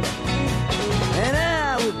well, and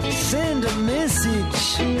I would send a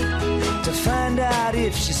message to find out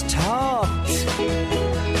if she's talked.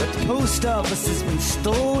 But the post office has been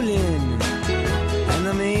stolen and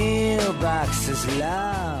the mailbox is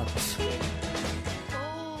locked.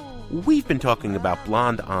 We've been talking about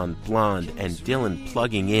Blonde on Blonde and Dylan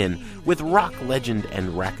plugging in with rock legend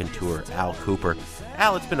and raconteur Al Kooper.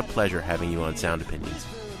 Al, it's been a pleasure having you on Sound Opinions.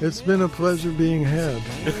 It's been a pleasure being had.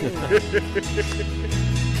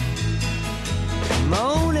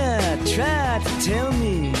 Mona tried to tell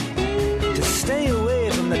me to stay away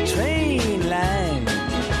from the train line.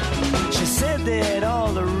 She said that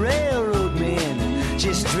all the railroad men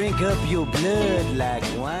just drink up your blood like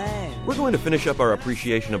wine. We're going to finish up our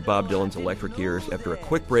appreciation of Bob Dylan's electric years after a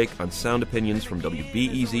quick break on Sound Opinions from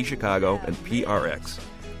WBEZ Chicago and PRX.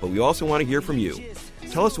 But we also want to hear from you.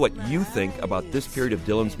 Tell us what you think about this period of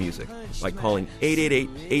Dylan's music by calling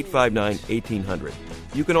 888-859-1800.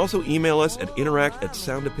 You can also email us at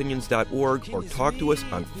interact@soundopinions.org or talk to us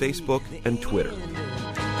on Facebook and Twitter.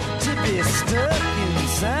 To be stuck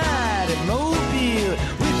inside of Mobile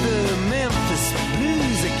with the Memphis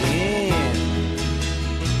Blues again.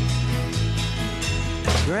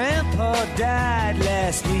 Grandpa died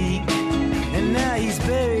last week, and now he's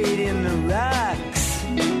buried in the rocks.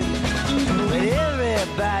 But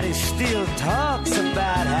everybody still talks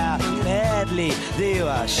about how badly they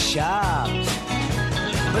were shocked.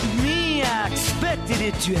 But me, I expected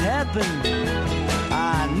it to happen.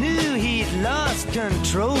 I knew he'd lost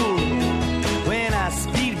control when I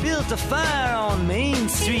built a fire on Main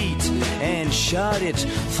Street and shot it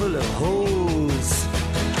full of holes.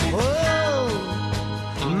 Oh,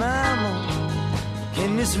 Mama,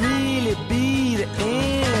 can this really be the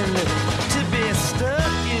end? To be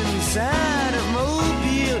stuck inside of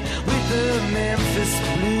Mobile with the Memphis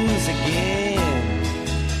Blues again.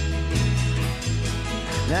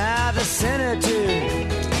 Now the senator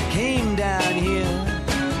came down here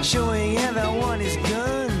showing everyone his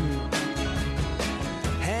gun,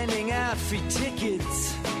 handing out free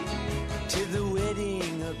tickets to the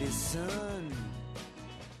wedding of his son.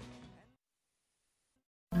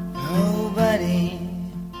 Nobody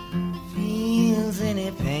feels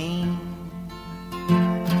any pain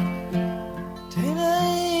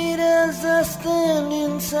tonight as I stand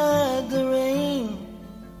inside the rain.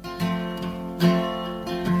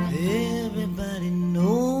 Everybody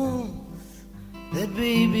knows that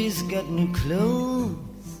baby's got new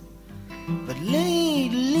clothes, but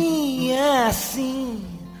lately I see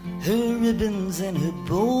her ribbons and her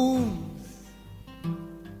bows.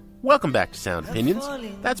 Welcome back to Sound Opinions.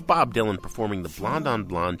 That's Bob Dylan performing the Blonde on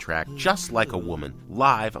Blonde track Just Like a Woman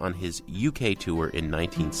live on his UK tour in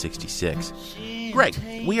 1966. Greg,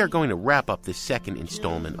 we are going to wrap up this second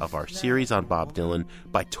installment of our series on Bob Dylan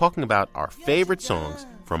by talking about our favorite songs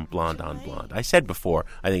from Blonde on Blonde. I said before,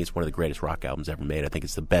 I think it's one of the greatest rock albums ever made. I think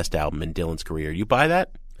it's the best album in Dylan's career. You buy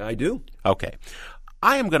that? I do. Okay.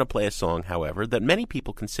 I am going to play a song, however, that many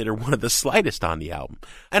people consider one of the slightest on the album.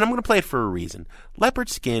 And I'm going to play it for a reason. Leopard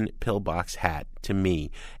Skin Pillbox Hat, to me,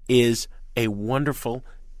 is a wonderful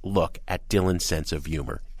look at Dylan's sense of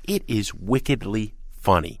humor. It is wickedly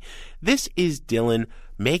funny. This is Dylan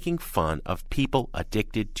making fun of people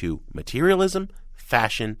addicted to materialism,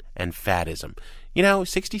 fashion, and faddism. You know,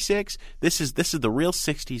 66, this is the real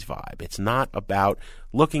 60s vibe. It's not about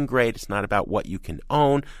looking great. It's not about what you can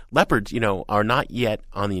own. Leopards, are not yet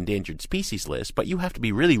on the endangered species list, but you have to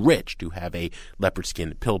be really rich to have a leopard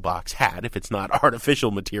skin pillbox hat if it's not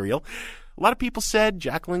artificial material. A lot of people said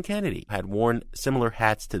Jacqueline Kennedy had worn similar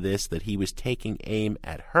hats to this, that he was taking aim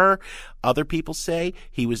at her. Other people say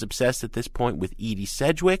he was obsessed at this point with Edie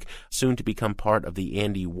Sedgwick, soon to become part of the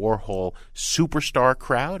Andy Warhol superstar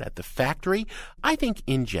crowd at the Factory. I think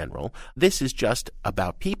in general, this is just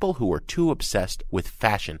about people who are too obsessed with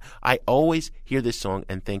fashion. I always hear this song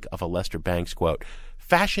and think of a Lester Bangs quote,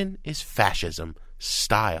 "Fashion is fascism.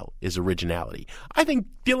 Style is originality." I think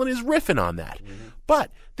Dylan is riffing on that.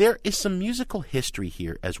 But there is some musical history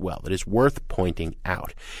here as well that is worth pointing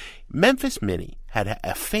out. Memphis Minnie had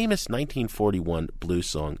a famous 1941 blues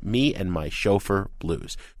song, Me and My Chauffeur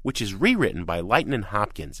Blues, which is rewritten by Lightnin'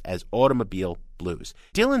 Hopkins as Automobile Blues.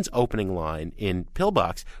 Dylan's opening line in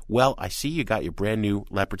Pillbox, "Well, I see you got your brand new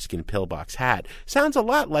leopard skin pillbox hat," sounds a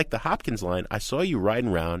lot like the Hopkins line, "I saw you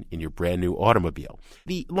riding around in your brand new automobile."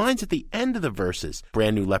 The lines at the end of the verses,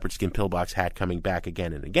 "Brand new leopard skin pillbox hat coming back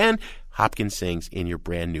again and again," Hopkins sings "In your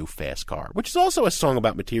brand new fast car," which is also a song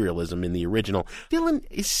about materialism in the original. Dylan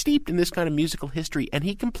is steeped in this kind of musical history, and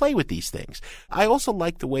he can play with these things. I also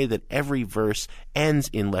like the way that every verse ends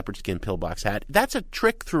in leopard skin pillbox hat. That's a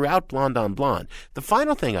trick throughout Blonde on Blonde. The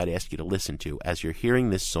final thing I'd ask you to listen to as you're hearing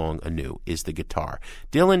this song anew is the guitar.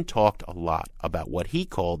 Dylan talked a lot about what he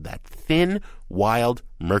called that thin, wild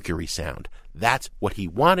Mercury sound. That's what he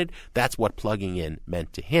wanted. That's what plugging in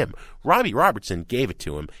meant to him. Robbie Robertson gave it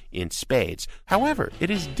to him in spades. However, it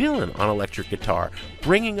is Dylan on electric guitar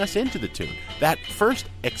bringing us into the tune. That first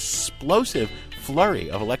explosive flurry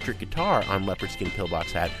of electric guitar on Leopard Skin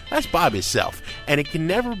Pillbox Hat, that's Bob himself. And it can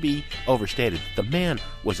never be overstated. The man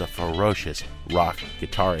was a ferocious rock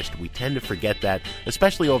guitarist. We tend to forget that,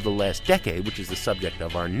 especially over the last decade, which is the subject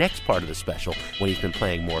of our next part of the special, when he's been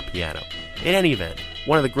playing more piano. In any event,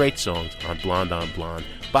 one of the great songs on Blonde,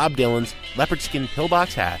 Bob Dylan's Leopard Skin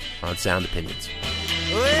Pillbox Hat on Sound Opinions.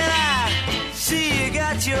 Well, I see you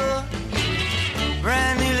got your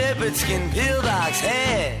brand new leopard skin pillbox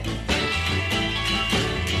hat.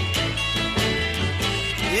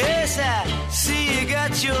 Yes, I see you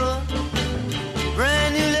got your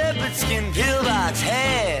brand new leopard skin pillbox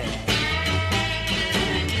hat.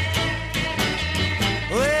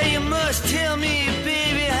 Well, you must tell me,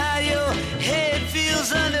 baby, how your head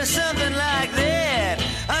feels under something like that,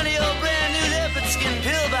 under your brand new leopard skin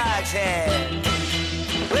pillbox hat.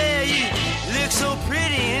 Well, you look so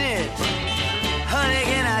pretty in it. Honey,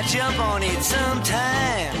 can I jump on it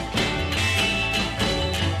sometime?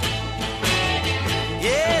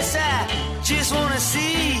 Yes, I just want to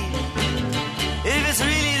see if it's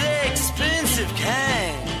really the expensive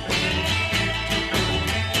kind.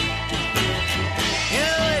 You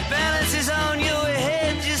know, it balances on your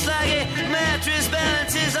head just like a mattress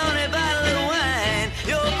balances on a bottle of wine.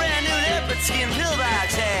 Your brand new leopard skin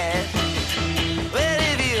pillbox hat. Well,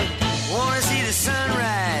 if you want to see the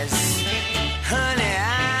sunrise, honey,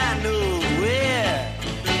 I know where.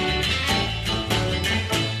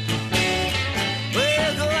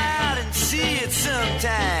 We'll go out and see it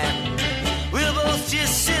sometime. We'll both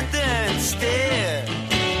just sit there and stare.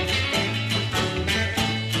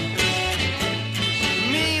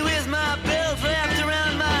 Me with my belt wrapped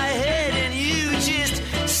around my head, and you just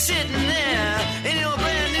sitting there in your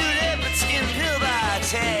brand new leopard skin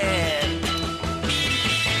pillbox hat.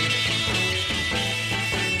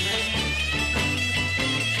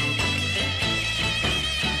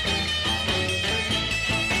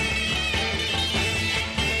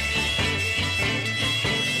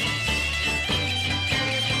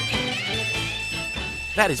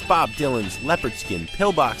 That is Bob Dylan's Leopard Skin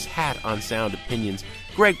Pillbox Hat on Sound Opinions.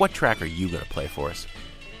 Greg, what track are you going to play for us?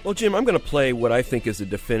 Well, Jim, I'm going to play what I think is a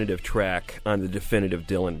definitive track on the definitive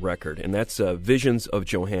Dylan record, and that's Visions of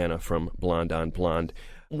Johanna from Blonde on Blonde.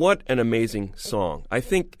 What an amazing song. I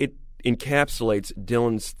think it encapsulates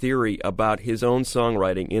Dylan's theory about his own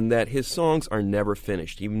songwriting in that his songs are never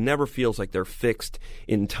finished. He never feels like they're fixed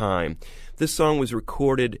in time. This song was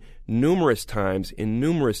recorded numerous times in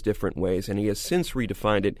numerous different ways, and he has since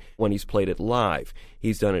redefined it when he's played it live.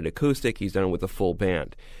 He's done it acoustic, he's done it with a full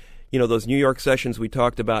band. You know, those New York sessions we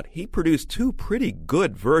talked about, he produced two pretty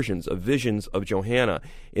good versions of Visions of Johanna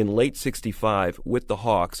in late 65 with the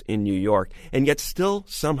Hawks in New York, and yet still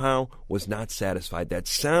somehow was not satisfied. That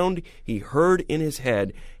sound he heard in his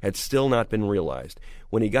head had still not been realized.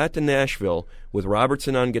 When he got to Nashville with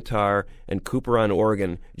Robertson on guitar and Cooper on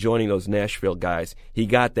organ joining those Nashville guys, he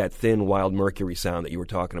got that thin, wild Mercury sound that you were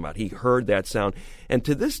talking about. He heard that sound. And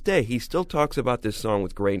to this day, he still talks about this song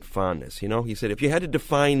with great fondness. You know, he said, if you had to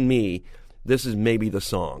define me, this is maybe the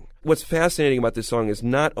song. What's fascinating about this song is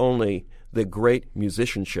not only the great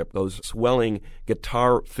musicianship, those swelling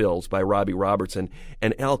guitar fills by Robbie Robertson,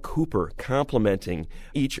 and Al Kooper complementing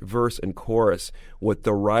each verse and chorus with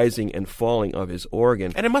the rising and falling of his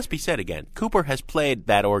organ. And it must be said again, Kooper has played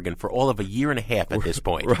that organ for all of a year and a half at this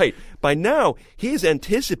point. Right. By now, he's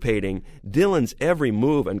anticipating Dylan's every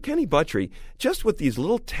move, and Kenny Buttrey, just with these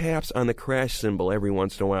little taps on the crash cymbal every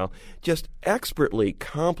once in a while, just expertly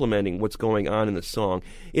complementing what's going on in the song.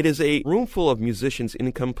 It is a room full of musicians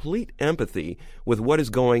in complete empathy with what is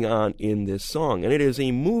going on in this song, and it is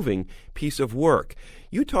a moving piece of work.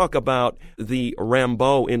 You talk about the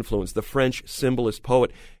Rimbaud influence, the French symbolist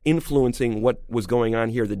poet influencing what was going on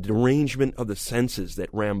here, the derangement of the senses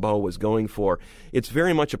that Rimbaud was going for. It's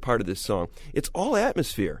very much a part of this song. It's all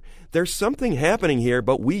atmosphere. There's something happening here,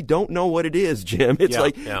 but we don't know what it is, Jim. It's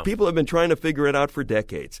people have been trying to figure it out for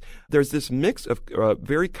decades. There's this mix of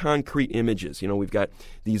very concrete images. You know, we've got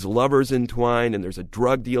these lovers entwined, and there's a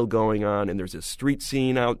drug deal going on, and there's a street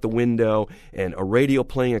scene out the window, and a radio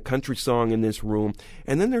playing a country song in this room.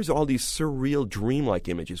 And then there's all these surreal, dreamlike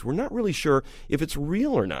images. We're not really sure if it's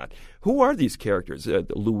real or not. Who are these characters?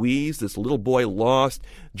 Louise, this little boy lost,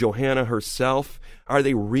 Johanna herself. Are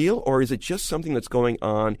they real, or is it just something that's going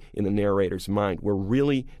on in the narrator's mind? We're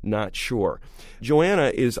really not sure.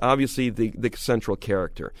 Johanna is obviously the central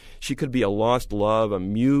character. She could be a lost love, a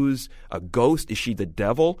muse, a ghost. Is she the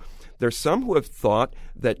devil? There's some who have thought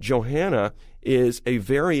that Johanna is a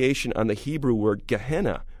variation on the Hebrew word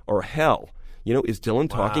Gehenna, or hell. You know, is Dylan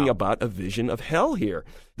talking about a vision of hell here?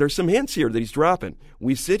 There's some hints here that he's dropping.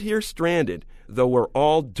 We sit here stranded, though we're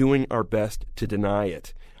all doing our best to deny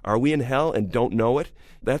it. Are we in hell and don't know it?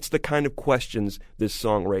 That's the kind of questions this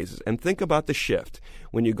song raises. And think about the shift.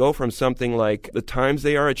 When you go from something like the times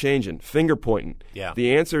they are a-changin', finger pointing,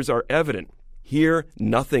 the answers are evident. Here,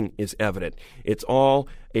 nothing is evident. It's all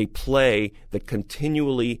a play that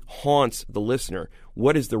continually haunts the listener.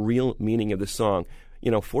 What is the real meaning of the song? You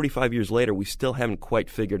know, 45 years later, we still haven't quite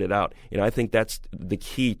figured it out. And I think that's the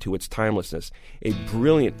key to its timelessness. A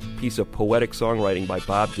brilliant piece of poetic songwriting by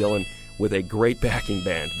Bob Dylan with a great backing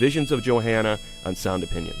band. Visions of Johanna on Sound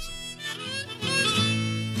Opinions.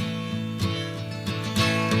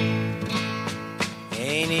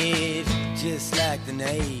 Ain't it just like the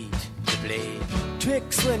night to play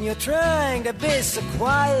tricks when you're trying to be so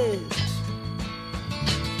quiet?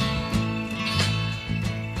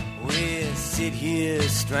 We sit here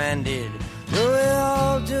stranded, though we're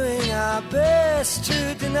all doing our best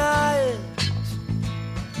to deny it.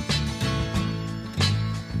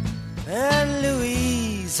 And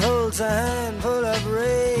Louise holds a handful of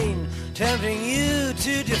rain, tempting you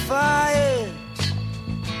to defy it.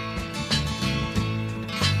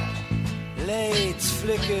 Lights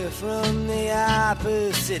flicker from the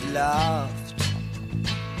opposite loft.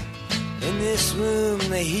 In this room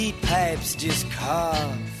the heat pipes just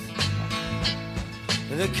cough.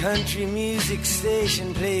 The country music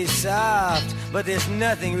station plays soft, but there's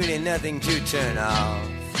nothing, really nothing to turn off.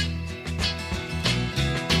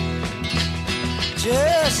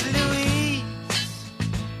 Just Louise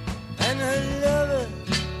and her lover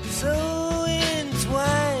so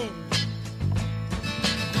entwined,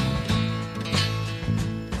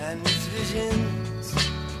 and these visions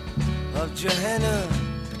of Johanna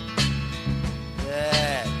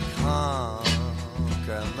that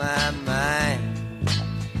conquer my mind.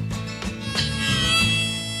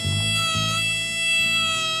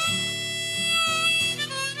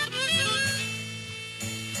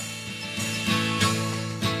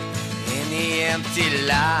 Empty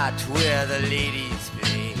lot where the ladies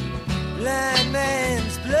play blind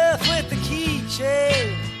man's bluff with the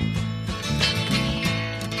keychain,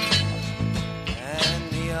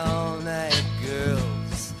 and the all-night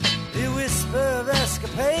girls, they whisper of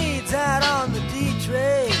escapades out on the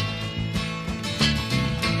D-train.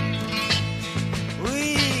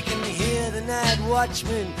 We can hear the night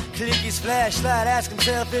watchman click his flashlight, ask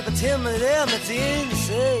himself if it's him or them, it's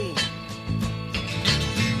insane.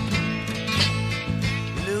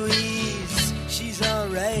 Louise, she's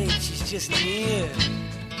alright, she's just near.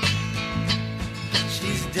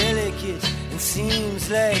 She's delicate and seems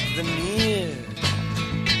like the mirror,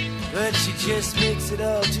 but she just makes it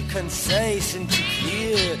all too concise and too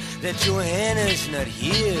clear that Johanna's not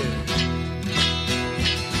here.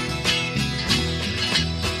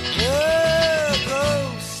 The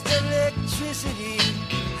ghost of electricity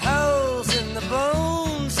howls in the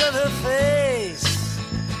bones of her face,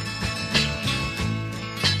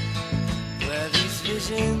 where these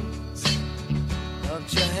visions of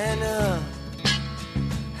Johanna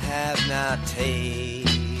have now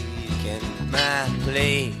taken my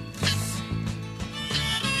place.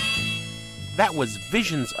 That was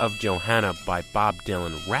Visions of Johanna by Bob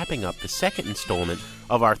Dylan, wrapping up the second installment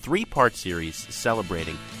of our three-part series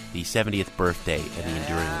celebrating the 70th birthday and the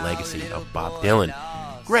enduring legacy of Bob Dylan.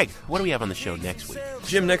 Greg, what do we have on the show next week?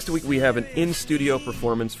 Jim, next week we have an in-studio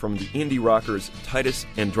performance from the indie rockers Titus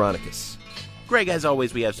Andronicus. Greg, as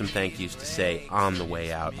always, we have some thank yous to say on the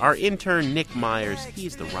way out. Our intern, Nick Myers,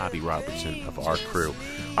 he's the Robbie Robertson of our crew.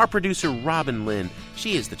 Our producer, Robin Lynn,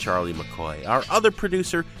 she is the Charlie McCoy. Our other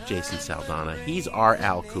producer, Jason Saldana, he's our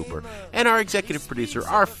Al Cooper. And our executive producer,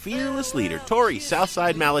 our fearless leader, Tori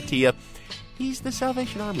Southside Malatia, he's the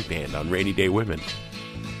Salvation Army Band on Rainy Day Women.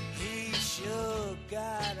 He sure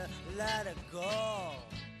gotta let it go.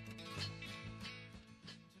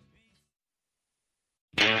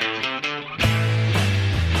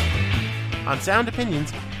 On Sound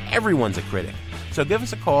Opinions, everyone's a critic. So give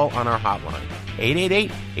us a call on our hotline,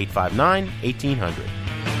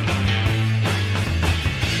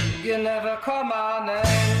 888-859-1800. You never call my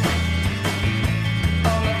name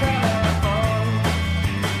on the telephone.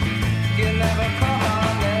 You never call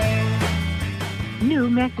my name. New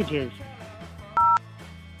messages.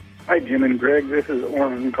 Hi, Jim and Greg. This is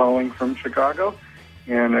Orrin calling from Chicago,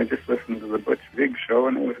 and I just listened to the Butch Vig show,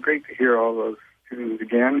 and it was great to hear all those tunes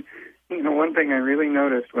again. You know, one thing I really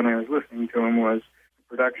noticed when I was listening to him was the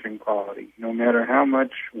production quality. No matter how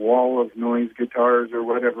much wall of noise guitars or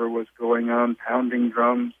whatever was going on, pounding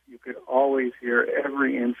drums, you could always hear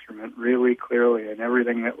every instrument really clearly and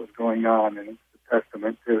everything that was going on, and it's a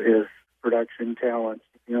testament to his production talent.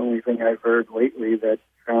 The only thing I've heard lately that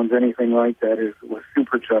sounds anything like that was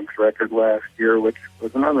Superchunk's record last year, which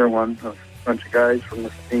was another one of a bunch of guys from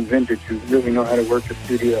the same vintage who really know how to work the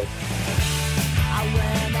studio.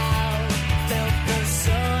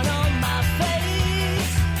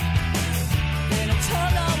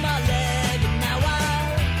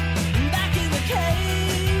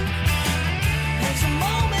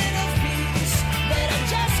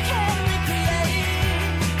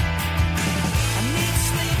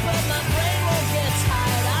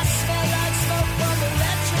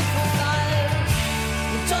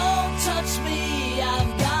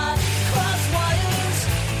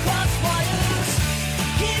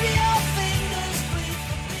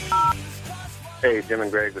 Hey, Jim and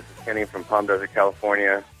Greg, this is Kenny from Palm Desert,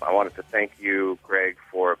 California. I wanted to thank you, Greg,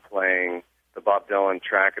 for playing the Bob Dylan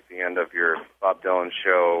track at the end of your Bob Dylan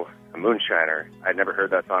show, Moonshiner. I'd never heard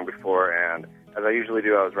that song before, and as I usually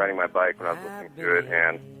do, I was riding my bike when I was listening to it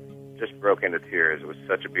and just broke into tears. It was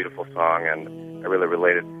such a beautiful song, and I really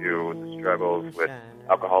related to the struggles with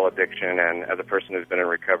alcohol addiction, and as a person who's been in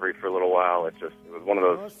recovery for a little while, it was one of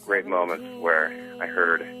those great moments where I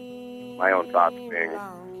heard my own thoughts being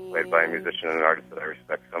played by a musician and an artist that I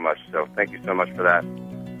respect so much. So thank you so much for that.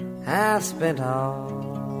 I've spent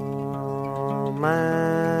all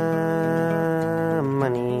my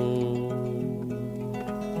money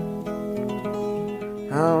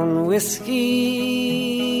on whiskey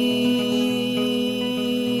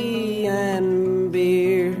and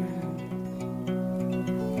beer.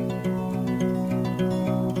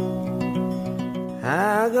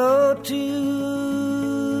 I'll go to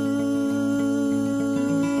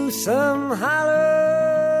some hollow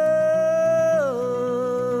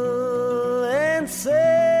and set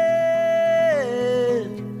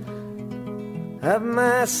up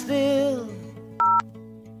my still.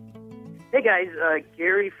 Hey guys,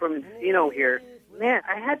 Gary from Encino here. Man,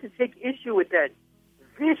 I had to take issue with that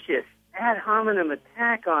vicious ad hominem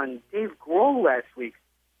attack on Dave Grohl last week.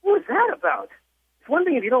 What was that about? It's one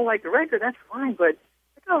thing if you don't like the record, that's fine, but it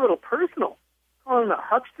got a little personal. Calling him a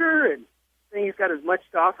huckster and saying he's got as much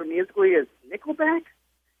to offer musically as Nickelback.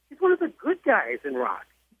 He's one of the good guys in rock.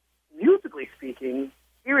 Musically speaking,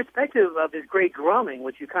 irrespective of his great drumming,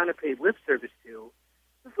 which you kind of paid lip service to,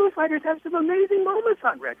 the Foo Fighters have some amazing moments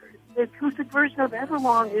on record. The acoustic version of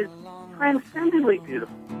Everlong is transcendently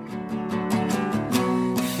beautiful.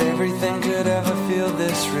 If everything could ever feel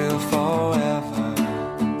this real forever,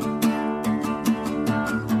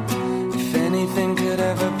 if anything could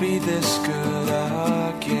ever be this good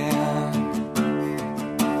again,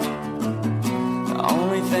 the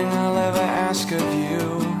only thing I'll ever ask of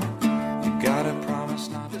you, you gotta promise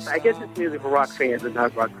not to. I guess it's music for rock fans and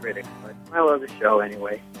not rock critics, but I love the show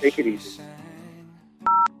anyway. Take it easy.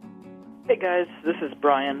 Hey guys, this is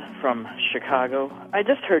Brian from Chicago. I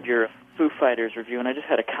just heard your Foo Fighters review, and I just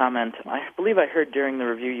had a comment. I believe I heard during the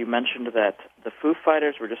review you mentioned that the Foo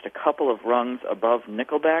Fighters were just a couple of rungs above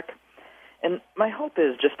Nickelback. And my hope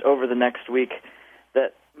is just over the next week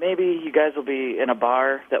that maybe you guys will be in a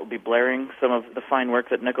bar that will be blaring some of the fine work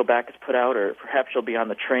that Nickelback has put out, or perhaps you'll be on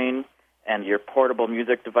the train and your portable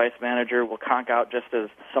music device manager will conk out just as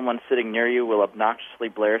someone sitting near you will obnoxiously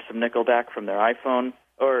blare some Nickelback from their iPhone.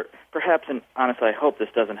 Or perhaps, and honestly I hope this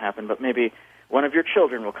doesn't happen, but maybe one of your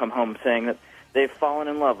children will come home saying that they've fallen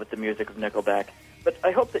in love with the music of Nickelback. But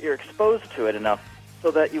I hope that you're exposed to it enough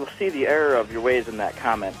so that you will see the error of your ways in that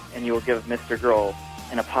comment, and you will give Mr. Grohl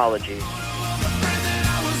an apology.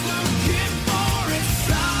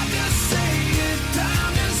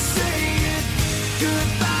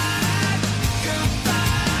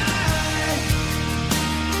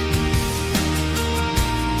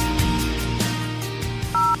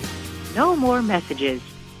 No more messages.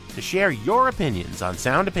 To share your opinions on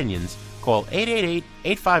Sound Opinions, call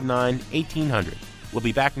 888-859-1800. We'll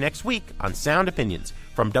be back next week on Sound Opinions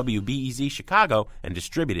from WBEZ Chicago and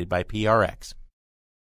distributed by PRX.